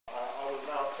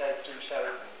says Jim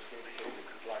Sheridan, who's indicated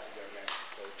he'd like to go next.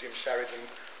 So Jim Sheridan,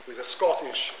 who is a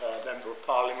Scottish Member of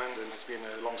Parliament and has been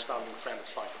a long-standing friend of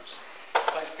Cyprus.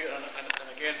 Thanks, Peter, and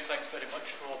again, thanks very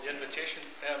much for the invitation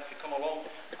to come along.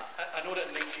 I know that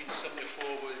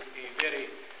 1974 was a very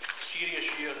serious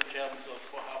year in terms of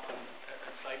what happened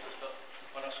in Cyprus, but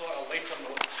when I saw a later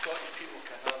note, Scottish people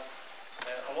can have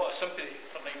a lot of sympathy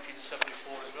for 1974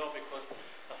 as well, because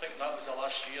I think that was the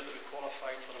last year that we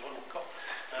qualified for the World Cup.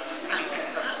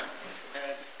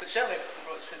 But certainly,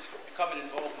 since becoming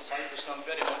involved in Cyprus, I'm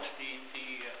very much the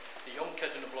young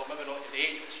kid in the block, maybe not the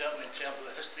age, but certainly in terms of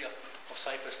the history of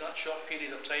Cyprus. In that short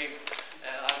period of time,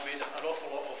 I've made an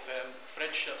awful lot of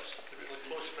friendships, really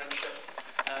close friendships,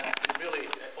 and been really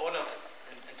honoured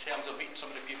in terms of meeting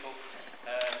some of the people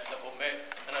that we've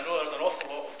met. And I know there's an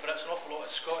awful lot of Brits, an awful lot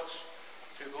of Scots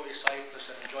who go to Cyprus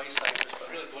and enjoy Cyprus, but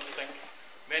I really don't think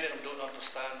many of them don't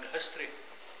understand the history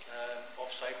of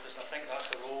Cyprus. And I think that's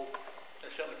a role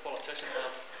that certainly politicians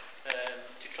have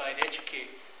to try and educate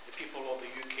the people of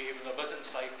the UK when they're visiting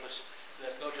Cyprus.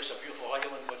 That it's not just a beautiful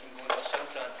island where you can go into a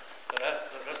suntan.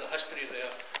 There is a history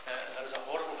there, and there is a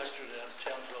horrible history there in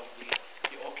terms of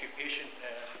the occupation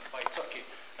by Turkey.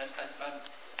 And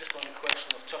just on the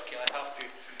question of Turkey, I have to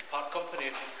part company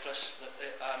with Chris that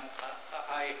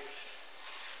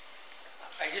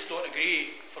I just don't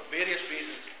agree for various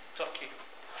reasons Turkey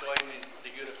joining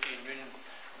the European Union,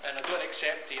 and I don't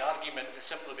accept the argument that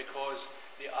simply because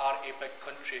they are a big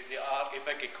country, they are a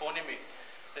big economy,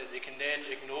 that they can then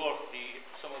ignore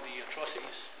some of the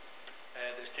atrocities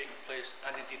that's taking place,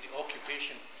 and indeed the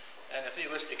occupation. And if they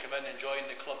wish to come in and join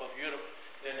the Club of Europe,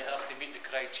 then they have to meet the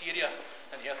criteria,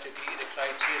 and you have to agree to the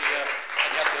criteria, and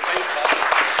you have to abide by the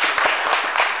criteria.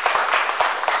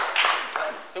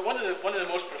 But one of the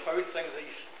most profound things that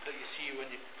you see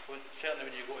certainly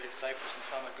when you go to Cyprus and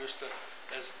Famagusta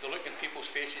is the look in people's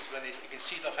faces when you can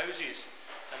see their houses,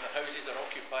 and the houses are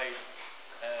occupied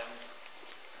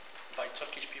by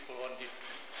Turkish people, on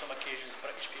some occasions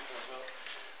British people as well.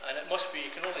 And it must be,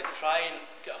 you can only try and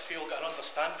get an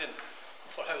understanding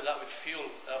for how that would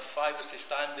feel if I was to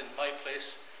stand in my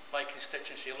place, my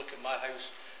constituency, look at my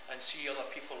house and see other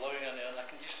people living in there, and I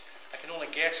can only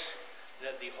guess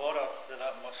that the horror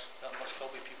that must fill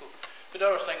with people. But the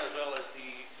other thing as well is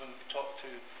when we talk to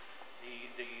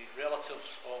the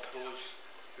relatives of those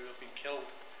who have been killed,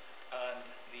 and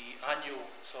the annual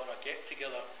sort of get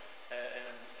together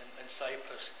in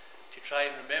Cyprus to try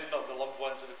and remember the loved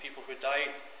ones of the people who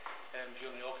died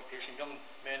during the occupation, young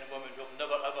men and women who will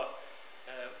never ever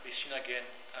be seen again,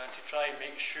 and to try and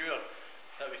make sure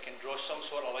that we can draw some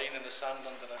sort of line in the sand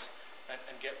under us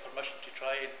and get permission to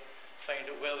try and find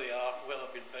out where they are, where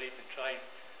they've been buried, and try and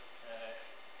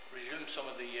resume some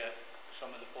of the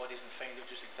bodies and find out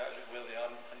just exactly where they are,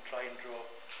 and try and draw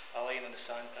a line in the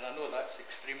sand. And I know that's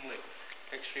extremely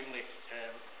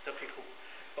difficult.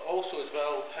 But also as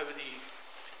well how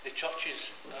the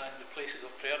churches and the places of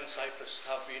prayer in Cyprus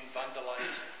have been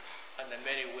vandalised and in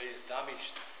many ways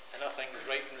damaged. And I think it's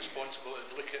right and responsible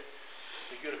to look at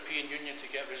the European Union to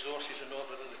get resources in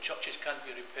order that the churches can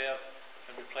be repaired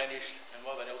and replenished, and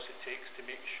whatever else it takes to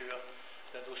make sure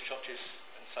that those churches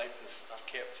in Cyprus are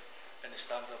kept in the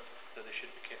standard that they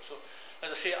should be kept. So,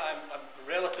 as I say, I'm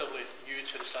relatively new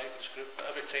to the Cyprus group, but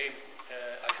every time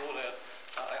I go there,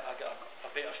 I get a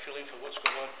better feeling for what's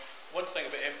going on. One thing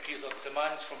about MPs are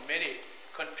demands from many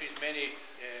countries, many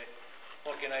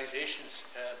organisations,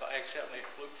 but I certainly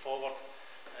look forward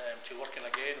to working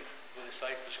again with the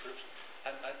Cyprus groups.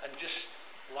 And just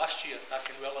last year, I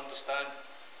can well understand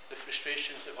the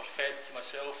frustrations that were fed to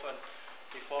myself and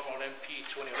the former MP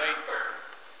Tony Wright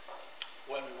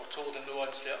when we were told in no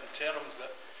uncertain terms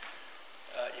that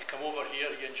you come over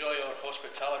here, you enjoy our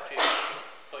hospitality,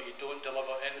 but you don't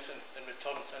deliver anything in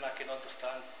return. And I can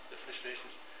understand the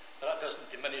frustrations, but that doesn't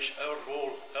diminish our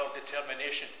role, our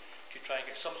determination to try and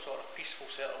get some sort of peaceful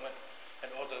settlement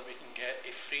in order that we can get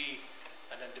a free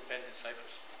and independent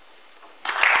Cyprus.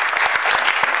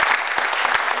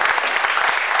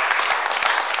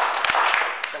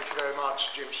 Thank you very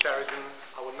much, Jim Sheridan.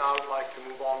 I would now like to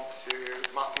move on to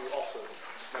Matthew Offord,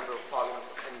 Member of Parliament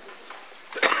for Hendon.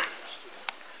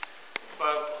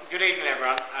 Well, good evening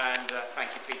everyone, and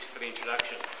thank you Peter for the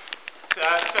introduction. So,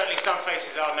 certainly some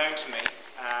faces are known to me,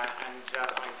 and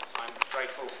I'm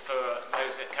grateful for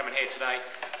those that come in here today,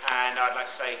 and I'd like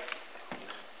to say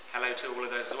hello to all of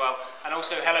those as well, and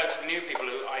also hello to the new people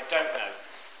who I don't know.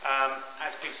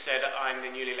 As Peter said, I'm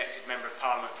the newly elected Member of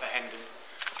Parliament for Hendon.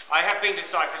 I have been to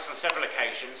Cyprus on several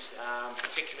occasions,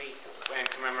 particularly when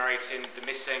commemorating the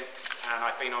missing, and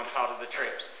I've been on part of the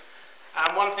trips.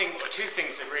 And one thing, or two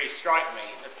things that really strike me.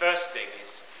 The first thing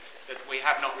is that we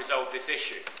have not resolved this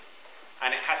issue,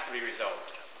 and it has to be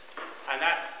resolved. And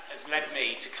that has led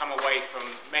me to come away from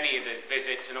many of the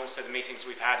visits and also the meetings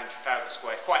we've had in Trafalgar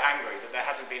Square quite angry that there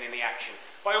hasn't been any action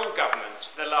by all governments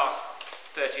for the last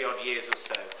 30 odd years or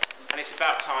so. And it's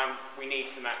about time we need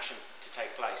some action to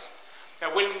take place.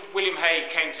 Now, William Hay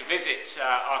came to visit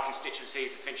our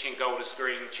constituencies of Finchley and Golders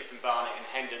Green, Chippen Barnet and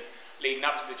Hendon leading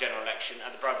up to the general election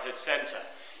at the Brotherhood Centre.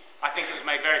 I think it was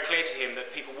made very clear to him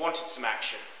that people wanted some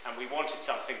action and we wanted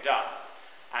something done.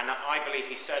 And I believe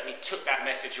he certainly took that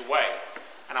message away.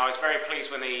 And I was very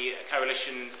pleased when the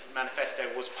Coalition Manifesto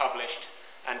was published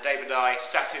and David and I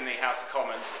sat in the House of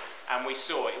Commons and we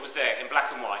saw, it was there in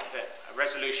black and white, that a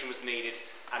resolution was needed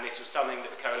and this was something that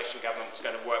the coalition government was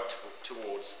going to work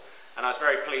towards. And I was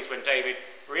very pleased when David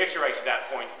reiterated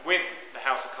that point with the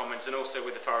House of Commons and also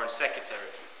with the Foreign Secretary.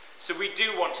 So we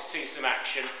do want to see some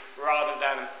action rather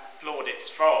than plaudits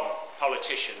from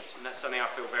politicians, and that's something I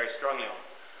feel very strongly on.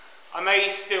 I may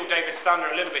steal David's thunder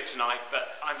a little bit tonight,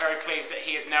 but I'm very pleased that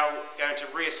he is now going to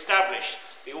re-establish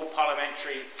the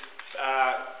all-parliamentary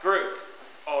group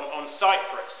on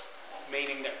Cyprus,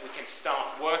 meaning that we can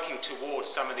start working towards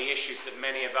some of the issues that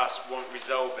many of us want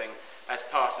resolving as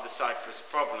part of the Cyprus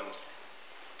problems.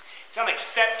 It's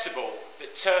unacceptable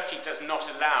that Turkey does not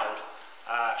allow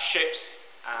ships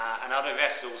and other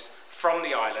vessels from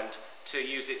the island to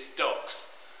use its docks.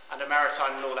 Under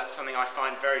maritime law, that's something I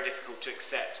find very difficult to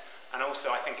accept. And also,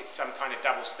 I think it's some kind of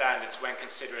double standards when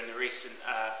considering the recent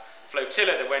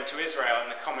flotilla that went to Israel and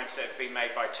the comments that have been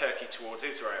made by Turkey towards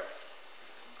Israel.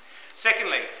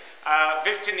 Secondly,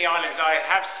 visiting the islands, I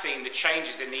have seen the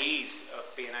changes in the ease of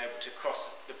being able to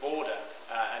cross the border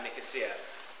at Nicosia,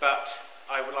 but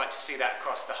I would like to see that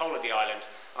across the whole of the island.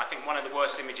 And I think one of the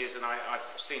worst images, and I've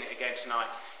seen it again tonight,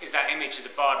 is that image of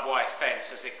the barbed wire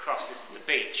fence as it crosses the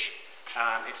beach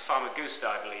in Famagusta,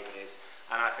 I believe it is.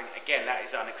 And I think, again, that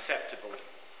is unacceptable.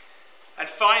 And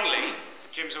finally,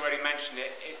 Jim's already mentioned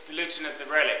it, it's the looting of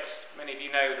the relics. Many of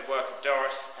you know the work of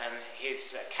Doris and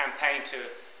his campaign to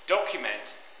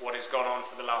document what has gone on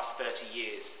for the last 30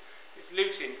 years. This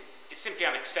looting is simply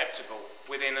unacceptable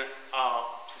within our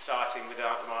society and within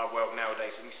our world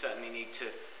nowadays, and we certainly need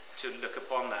to look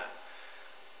upon that.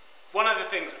 One of the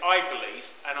things I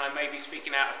believe, and I may be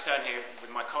speaking out of turn here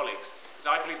with my colleagues, is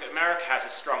I believe that America has a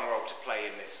strong role to play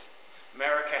in this.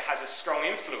 America has a strong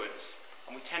influence,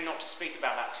 and we tend not to speak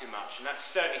about that too much, and that's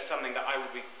certainly something that I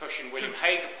will be pushing William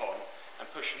Hague upon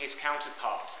and pushing his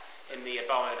counterpart in the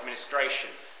Obama administration,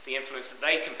 the influence that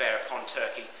they can bear upon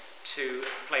Turkey to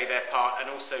play their part and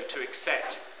also to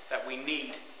accept that we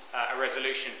need a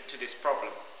resolution to this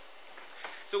problem.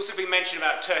 It's also been mentioned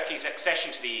about Turkey's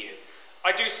accession to the EU.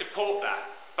 I do support that,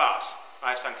 but I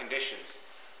have some conditions,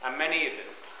 and many of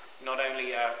them not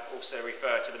only also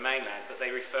refer to the mainland, but they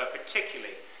refer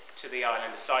particularly to the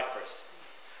island of Cyprus.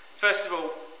 First of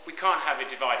all, we can't have a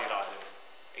divided island.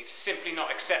 It's simply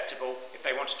not acceptable if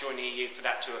they want to join the EU for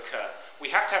that to occur. We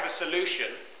have to have a solution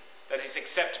that is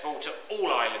acceptable to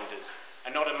all islanders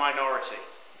and not a minority.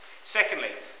 Secondly,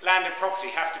 land and property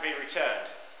have to be returned.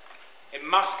 It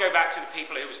must go back to the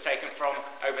people it was taken from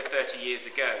over 30 years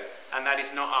ago, and that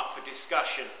is not up for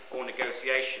discussion or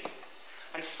negotiation.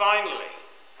 And finally,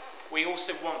 we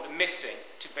also want the missing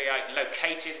to be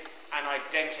located and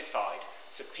identified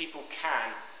so people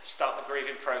can start the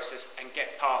grieving process and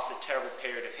get past a terrible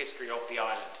period of history of the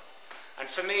island. And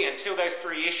for me, until those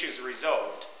three issues are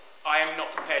resolved, I am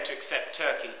not prepared to accept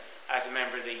Turkey as a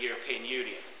member of the European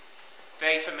Union.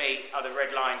 They, for me, are the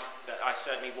red lines that I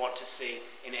certainly want to see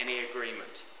in any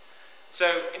agreement.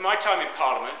 So, in my time in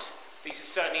Parliament, these are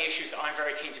certainly issues that I'm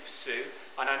very keen to pursue,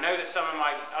 and I know that some of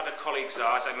my other colleagues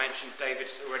are. As I mentioned,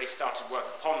 David's already started work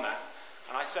upon that,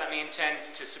 and I certainly intend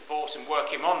to support and work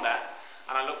him on that,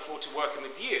 and I look forward to working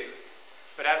with you.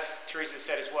 But as Teresa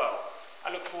said as well,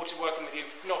 I look forward to working with you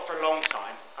not for a long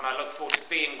time, and I look forward to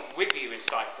being with you in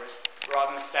Cyprus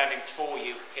rather than standing for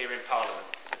you here in Parliament.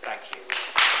 So thank you.